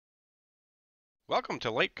Welcome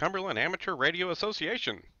to Lake Cumberland Amateur Radio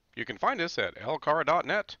Association. You can find us at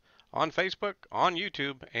LCARA.net, on Facebook, on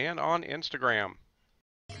YouTube, and on Instagram.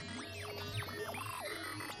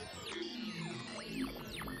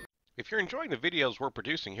 If you're enjoying the videos we're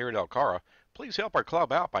producing here at LCARA, please help our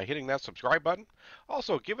club out by hitting that subscribe button.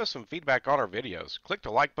 Also, give us some feedback on our videos. Click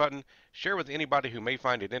the like button, share with anybody who may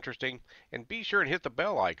find it interesting, and be sure and hit the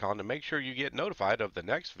bell icon to make sure you get notified of the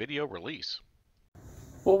next video release.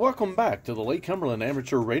 Well, welcome back to the Lake Cumberland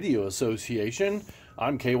Amateur Radio Association.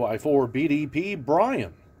 I'm KY4BDP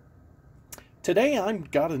Brian. Today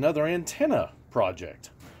I've got another antenna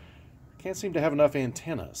project. Can't seem to have enough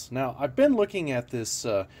antennas. Now, I've been looking at this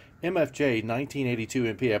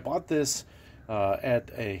MFJ-1982MP. I bought this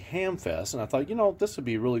at a Hamfest, and I thought, this would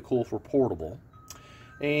be really cool for portable.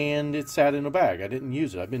 And it sat in a bag. I didn't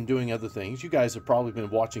use it. I've been doing other things. You guys have probably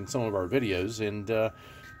been watching some of our videos, and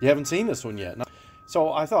you haven't seen this one yet.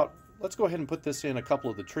 So I thought, let's go ahead and put this in a couple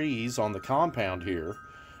of the trees on the compound here,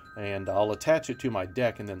 and I'll attach it to my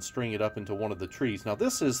deck and then string it up into one of the trees. Now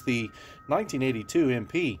this is the 1982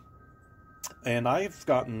 MP, and I've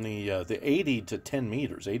gotten the 80 to 10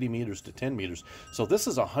 meters, 80 meters to 10 meters. So this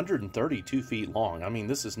is 132 feet long. I mean,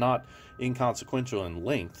 this is not inconsequential in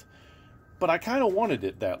length, but I kind of wanted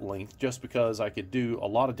it that length just because I could do a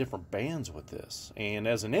lot of different bands with this. And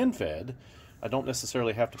as an end-fed, I don't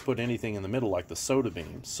necessarily have to put anything in the middle like the soda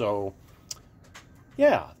beam. So,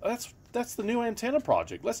 yeah, that's the new antenna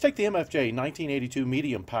project. Let's take the MFJ 1982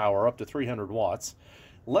 medium power up to 300 watts.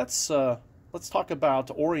 Let's talk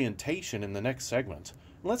about orientation in the next segment.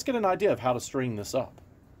 Let's get an idea of how to string this up.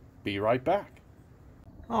 Be right back.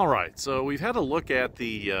 All right, so we've had a look at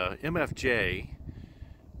the MFJ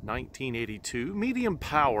 1982 medium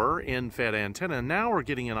power end-fed antenna. Now we're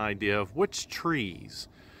getting an idea of which trees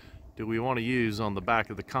do we want to use on the back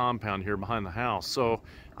of the compound here behind the house. So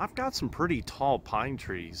I've got some pretty tall pine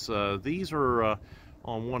trees. These are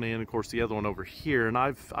on one end, of course the other one over here, and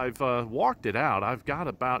I've walked it out. I've got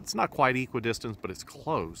about, it's not quite equidistant, but it's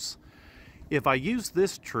close. If I use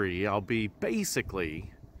this tree, I'll be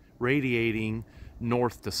basically radiating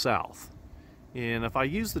north to south. And if I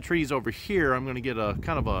use the trees over here, I'm going to get a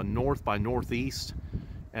kind of a north by northeast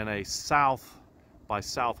and a south by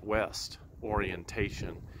southwest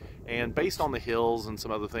orientation. And based on the hills and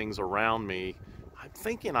some other things around me, I'm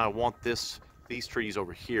thinking I want these trees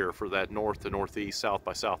over here for that north to northeast, south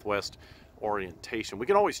by southwest orientation. We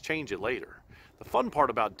can always change it later. The fun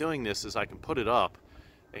part about doing this is I can put it up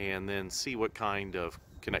and then see what kind of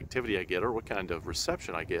connectivity I get or what kind of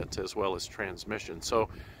reception I get, as well as transmission.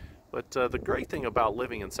 But the great thing about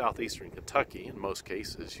living in southeastern Kentucky, in most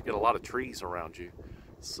cases, you get a lot of trees around you.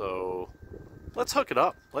 So let's hook it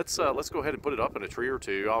up. Let's go ahead and put it up in a tree or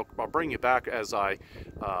two. I'll bring you back as I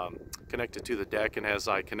connect it to the deck and as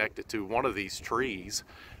I connect it to one of these trees.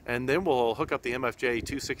 And then we'll hook up the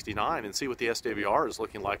MFJ-269 and see what the SWR is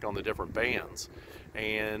looking like on the different bands.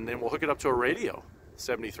 And then we'll hook it up to a radio,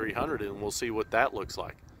 7300, and we'll see what that looks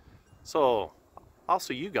like. So I'll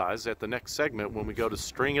see you guys at the next segment when we go to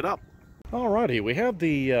string it up. Alrighty, we have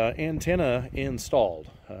the antenna installed.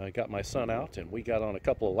 I got my son out and we got on a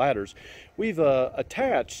couple of ladders. We've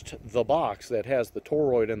attached the box that has the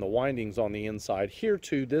toroid and the windings on the inside here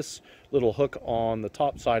to this little hook on the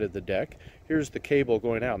top side of the deck. Here's the cable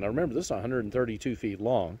going out. Now remember, this is 132 feet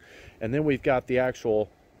long. And then we've got the actual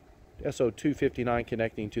SO259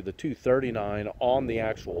 connecting to the 239 on the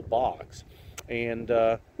actual box. And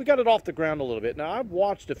we got it off the ground a little bit. Now, I've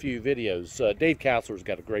watched a few videos. Dave Kassler's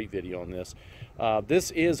got a great video on this.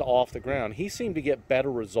 This is off the ground. He seemed to get better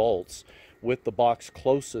results with the box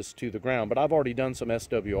closest to the ground, but I've already done some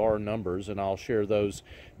SWR numbers, and I'll share those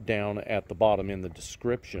down at the bottom in the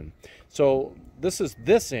description. So this is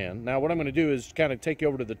this end. Now, what I'm going to do is kind of take you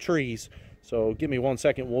over to the trees. So give me 1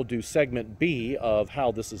 second. We'll do segment B of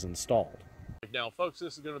how this is installed. Now folks,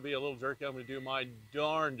 this is going to be a little jerky. I'm going to do my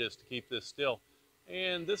darndest to keep this still.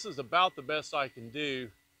 And this is about the best I can do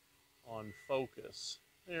on focus.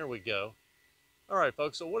 There we go. All right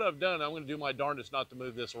folks, so what I've done, I'm going to do my darndest not to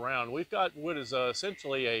move this around. We've got what is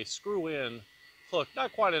essentially a screw-in hook,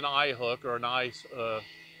 not quite an eye hook or an eye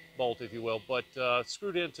bolt if you will, but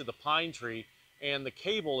screwed into the pine tree, and the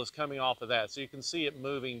cable is coming off of that. So you can see it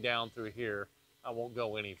moving down through here. I won't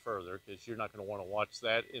go any further because you're not going to want to watch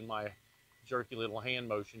that in my jerky little hand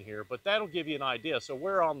motion here, but that'll give you an idea. So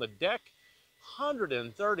we're on the deck,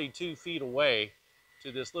 132 feet away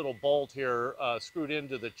to this little bolt here screwed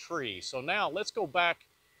into the tree. So now let's go back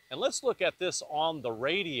and let's look at this on the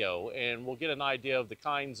radio, and we'll get an idea of the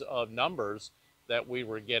kinds of numbers that we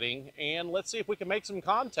were getting, and let's see if we can make some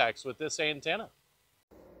contacts with this antenna.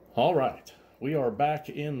 All right, we are back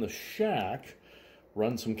in the shack.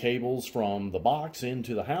 run some cables from the box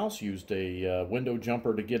into the house, used a window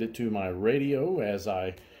jumper to get it to my radio, as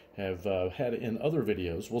I have had in other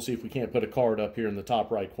videos. We'll see if we can't put a card up here in the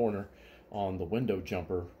top right corner on the window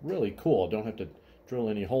jumper. Really cool. I don't have to drill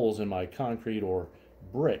any holes in my concrete or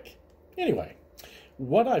brick. Anyway,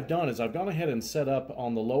 what I've done is I've gone ahead and set up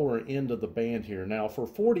on the lower end of the band here. Now for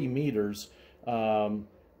 40 meters, I'm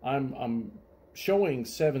showing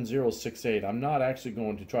 7068. I'm not actually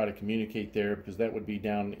going to try to communicate there because that would be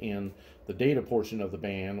down in the data portion of the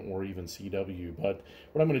band or even CW. But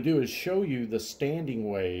what I'm going to do is show you the standing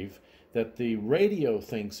wave that the radio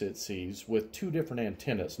thinks it sees with two different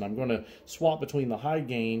antennas. And I'm going to swap between the high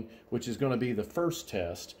gain, which is going to be the first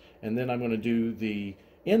test, and then I'm going to do the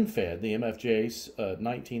NFED, the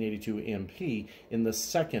MFJ-1982MP, in the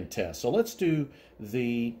second test. So let's do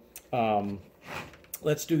the high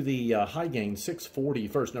gain 640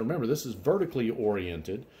 first. Now remember, this is vertically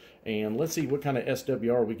oriented, and let's see what kind of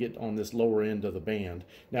SWR we get on this lower end of the band.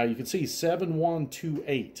 Now you can see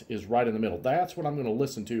 7128 is right in the middle. That's what I'm going to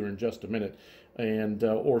listen to in just a minute, and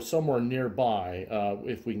or somewhere nearby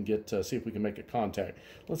if we can get see if we can make a contact.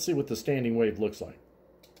 Let's see what the standing wave looks like.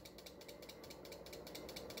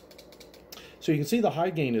 So you can see the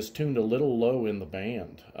high gain is tuned a little low in the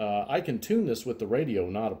band. I can tune this with the radio,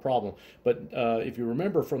 not a problem. But if you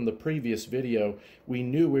remember from the previous video, we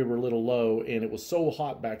knew we were a little low, and it was so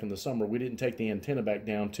hot back in the summer, we didn't take the antenna back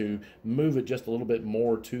down to move it just a little bit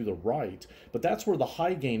more to the right. But that's where the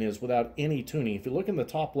high gain is without any tuning. If you look in the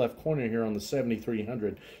top left corner here on the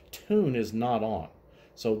 7300, tune is not on.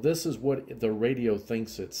 So this is what the radio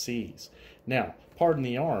thinks it sees. Now, pardon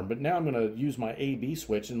the arm, but now I'm going to use my AB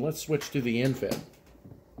switch, and let's switch to the NFED.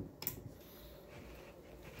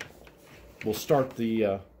 We'll start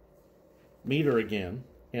the meter again,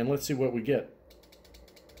 and let's see what we get.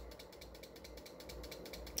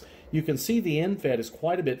 You can see the NFED is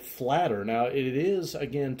quite a bit flatter. Now, it is,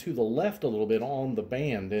 again, to the left a little bit on the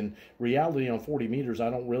band. In reality, on 40 meters, I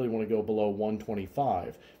don't really want to go below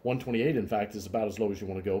 125. 128, in fact, is about as low as you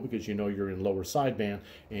want to go because you know you're in lower sideband,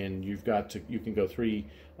 and you can go 3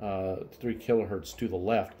 kilohertz to the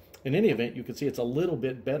left. In any event, you can see it's a little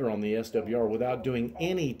bit better on the SWR without doing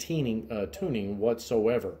any tuning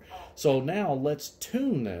whatsoever. So now let's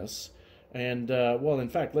tune this, and, well, in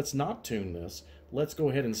fact, let's not tune this. Let's go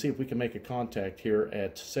ahead and see if we can make a contact here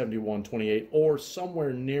at 7128 or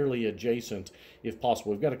somewhere nearly adjacent if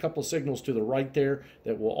possible. We've got a couple of signals to the right there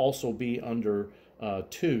that will also be under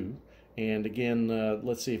 2. And again,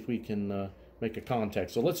 let's see if we can make a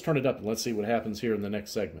contact. So let's turn it up and let's see what happens here in the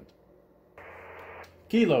next segment.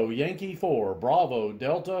 Kilo Yankee 4, Bravo,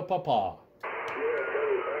 Delta, Papa.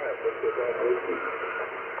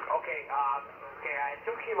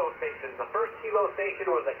 Stations. The first Kilo station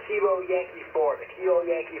was a Kilo Yankee 4. The Kilo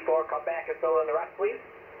Yankee 4, come back and fill in the rest, please.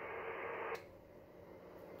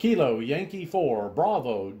 Kilo Yankee 4,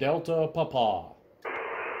 Bravo, Delta, Papa.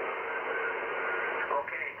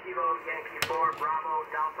 Okay, Kilo Yankee 4, Bravo,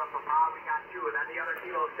 Delta, Papa. We got you. And then the other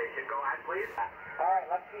Kilo station. Go ahead, please. All right,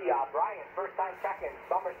 let's see. Brian, first time check-in,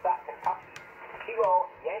 Somerset, Kentucky.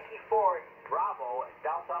 Kilo Yankee 4, Bravo,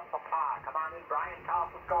 Delta, Papa. Come on in, Brian. Tell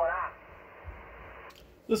us what's going on.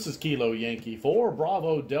 This is Kilo Yankee 4,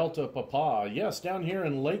 Bravo, Delta, Papa. Yes, down here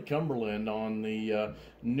in Lake Cumberland on the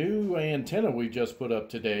new antenna we just put up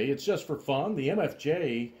today. It's just for fun. The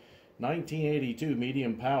MFJ-1982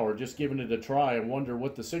 medium power. Just giving it a try and wonder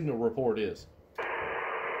what the signal report is.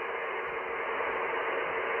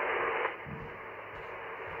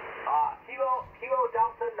 Kilo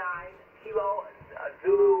Delta 9, Kilo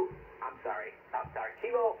Zulu. I'm sorry.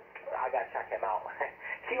 Kilo. I gotta check him out.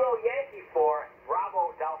 Kilo Yankee 4,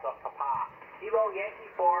 Bravo, Delta, Papa. Kilo Yankee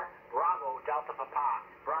 4, Bravo, Delta, Papa.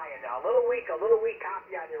 Brian, a little weak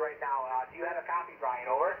copy on you right now. Do you have a copy, Brian?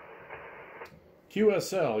 Over.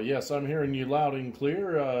 QSL, yes, I'm hearing you loud and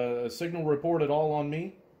clear. Signal report at all on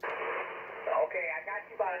me? Okay, I got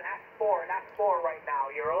you about an S4 right now.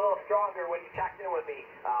 You're a little stronger when you checked in with me.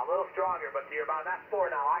 A little stronger, but you're about an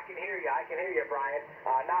S4 now. I can hear you, Brian.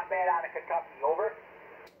 Not bad out of Kentucky. Over.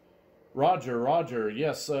 Roger, Roger.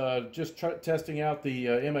 Yes, just testing out the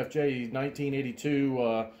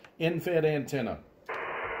MFJ-1982 NFED antenna.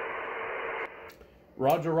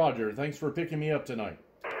 Roger, Roger. Thanks for picking me up tonight.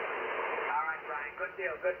 All right, Brian. Good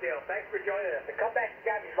deal. Thanks for joining us. And come back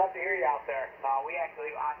again. We'd love to hear you out there.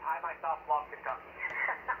 I myself love Kentucky.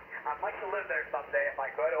 I'd like to live there someday if I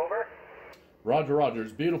could. Over. Roger, Roger.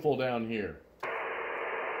 It's beautiful down here.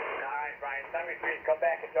 Send me please come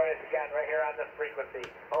back and join us again right here on this frequency.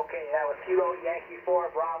 Okay, that was Kilo Yankee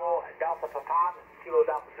 4, Bravo, Delta Papa. This is Kilo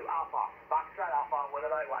Delta 2 Alpha. Foxtrot. shut off on with a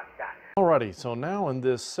light watch shot. Alrighty, so now in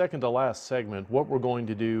this second to last segment, what we're going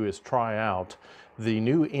to do is try out the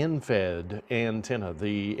new end-fed antenna,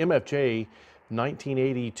 the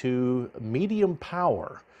MFJ-1982 medium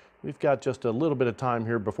power. We've got just a little bit of time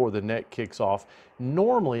here before the net kicks off.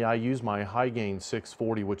 Normally I use my high gain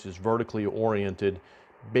 640, which is vertically oriented.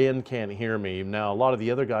 Ben can't hear me. Now a lot of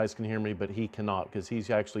the other guys can hear me, but he cannot because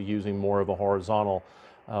he's actually using more of a horizontal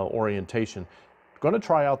orientation. Going to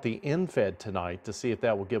try out the end-fed tonight to see if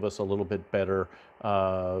that will give us a little bit better.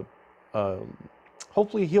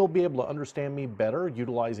 Hopefully he'll be able to understand me better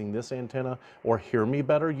utilizing this antenna, or hear me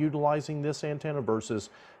better utilizing this antenna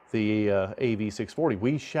versus the AV640.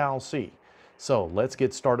 We shall see. So let's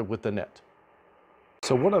get started with the net.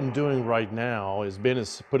 So what I'm doing right now is Ben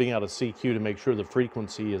is putting out a CQ to make sure the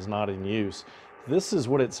frequency is not in use. This is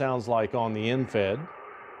what it sounds like on the end-fed.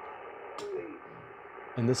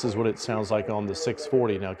 And this is what it sounds like on the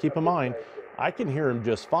 640. Now keep in mind, I can hear him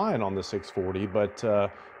just fine on the 640, but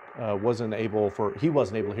he wasn't able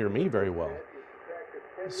to hear me very well.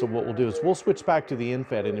 So what we'll do is we'll switch back to the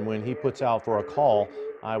end-fed, and when he puts out for a call,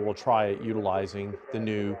 I will try it utilizing the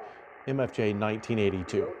new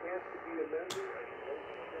MFJ-1982.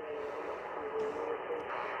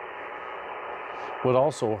 What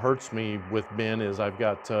also hurts me with Ben is I've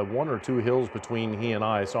got 1 or 2 hills between he and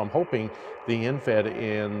I, so I'm hoping the end-fed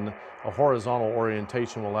in a horizontal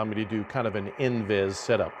orientation will allow me to do kind of an invis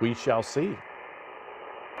setup. We shall see.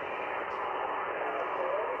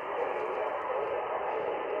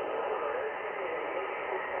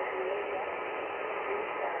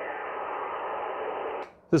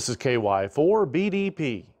 This is KY4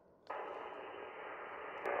 BDP.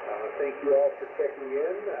 Thank you all for checking in. Did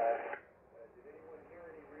anyone hear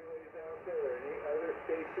any relays out there or any other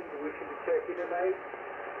stations wishing to check in tonight?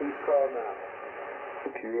 Please call now.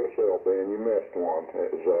 QSL, Ben, you missed one.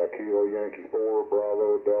 It was Kilo Yankee 4,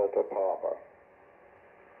 Bravo, Delta, Papa.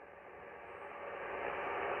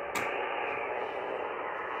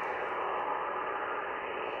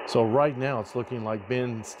 So right now it's looking like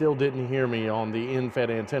Ben still didn't hear me on the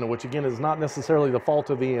end-fed antenna, which again is not necessarily the fault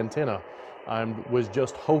of the antenna. I was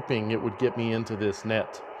just hoping it would get me into this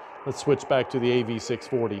net. Let's switch back to the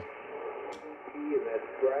AV640. And that's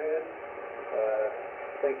Brian.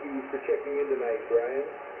 Thank you for checking in tonight, Brian.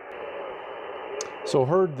 So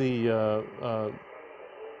heard the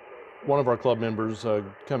one of our club members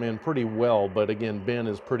come in pretty well, but again, Ben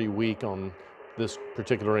is pretty weak on this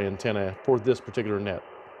particular antenna for this particular net.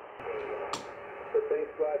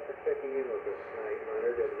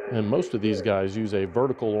 And most of these guys use a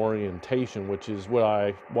vertical orientation, which is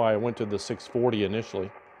why I went to the 640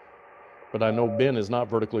 initially. But I know Ben is not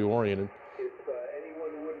vertically oriented. If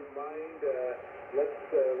anyone wouldn't mind, let's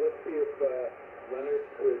see if Leonard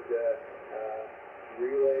could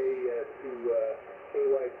relay to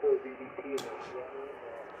KY4BDP.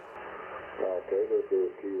 Okay, this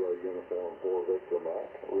is Kilo Uniform 4 Victor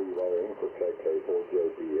Mike, relaying for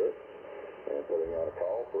KK4JPS, and putting out a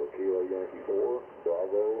call for Kilo Yankee 4,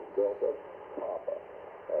 Bravo, Delta, Papa.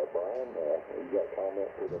 Brian, you got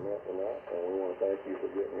comments for the net tonight, and we want to thank you for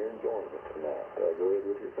getting here and joining us tonight. Go ahead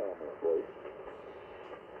with your comment, please.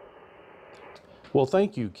 Well,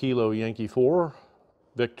 thank you, Kilo Yankee 4,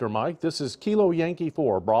 Victor Mike. This is Kilo Yankee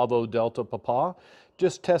 4, Bravo, Delta, Papa.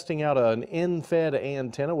 Just testing out an end-fed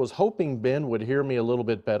antenna. Was hoping Ben would hear me a little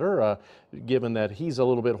bit better, given that he's a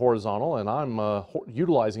little bit horizontal and I'm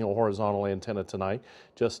utilizing a horizontal antenna tonight,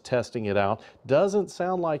 just testing it out. Doesn't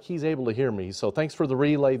sound like he's able to hear me, so thanks for the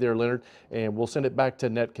relay there, Leonard, and we'll send it back to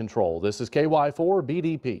net control. This is KY4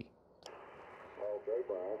 BDP. Okay,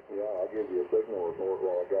 Brian. Yeah, I'll give you a signal report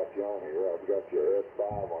while I got you on here. I've got your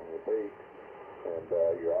S5 on your peak, and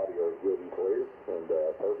your audio is good and clear and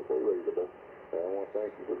perfectly readable. And I want to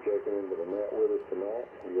thank you for checking into the net with us tonight.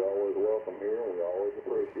 You're always welcome here, and we always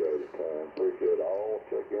appreciate it. Appreciate all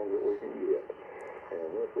check-ins that we can get.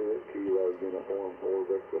 And this is Kilo Uniform 4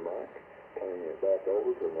 Victor Mike, turning it back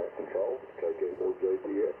over to net control,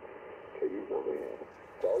 KK4JPS, KU4VN.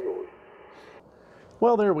 It's all yours.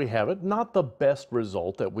 Well, there we have it. Not the best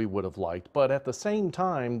result that we would have liked, but at the same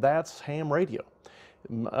time, that's ham radio.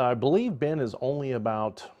 I believe Ben is only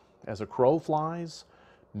about, as a crow flies,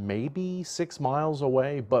 maybe 6 miles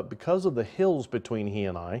away, but because of the hills between he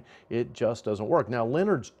and I, it just doesn't work. Now,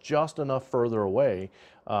 Leonard's just enough further away,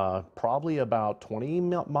 probably about 20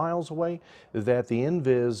 miles away, that the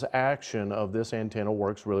invis action of this antenna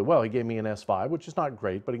works really well. He gave me an S5, which is not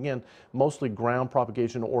great, but again, mostly ground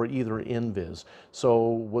propagation or either invis. So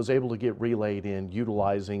was able to get relayed in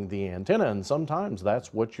utilizing the antenna, and sometimes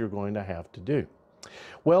that's what you're going to have to do.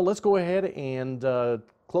 Well, let's go ahead and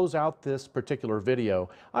close out this particular video,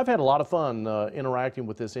 I've had a lot of fun interacting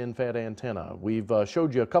with this end-fed antenna. We've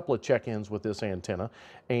showed you a couple of check-ins with this antenna,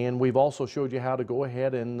 and we've also showed you how to go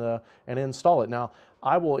ahead and install it. Now,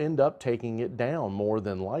 I will end up taking it down more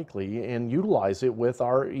than likely and utilize it with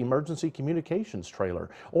our emergency communications trailer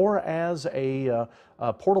or as a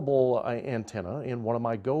portable antenna in one of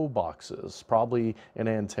my Go boxes, probably an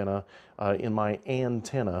antenna in my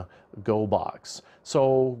antenna Go box.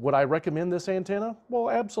 So would I recommend this antenna? Well,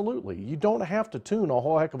 absolutely. You don't have to tune a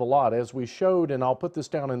whole heck of a lot, as we showed, and I'll put this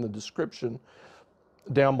down in the description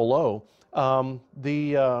down below.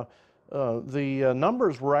 The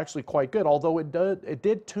numbers were actually quite good, although it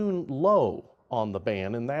did tune low on the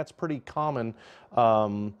band, and that's pretty common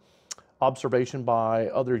observation by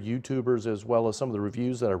other YouTubers, as well as some of the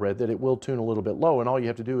reviews that I read, that it will tune a little bit low, and all you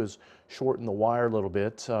have to do is shorten the wire a little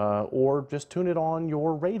bit or just tune it on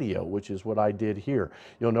your radio, which is what I did here.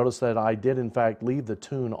 You'll notice that I did in fact leave the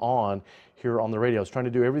tune on here on the radio. I was trying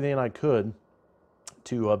to do everything I could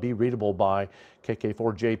to be readable by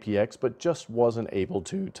KK4JPX, but just wasn't able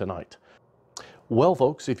to tonight. Well,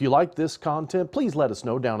 folks, if you like this content, please let us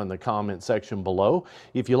know down in the comment section below.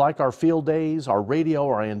 If you like our field days, our radio,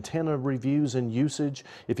 our antenna reviews and usage,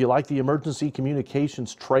 if you like the emergency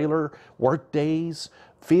communications trailer, work days,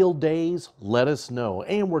 field days, let us know.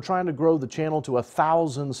 And we're trying to grow the channel to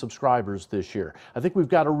 1,000 subscribers this year. I think we've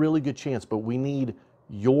got a really good chance, but we need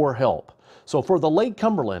your help. So for the Lake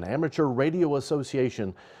Cumberland Amateur Radio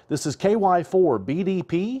Association, this is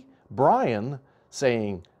KY4BDP, Brian,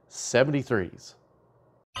 saying 73s.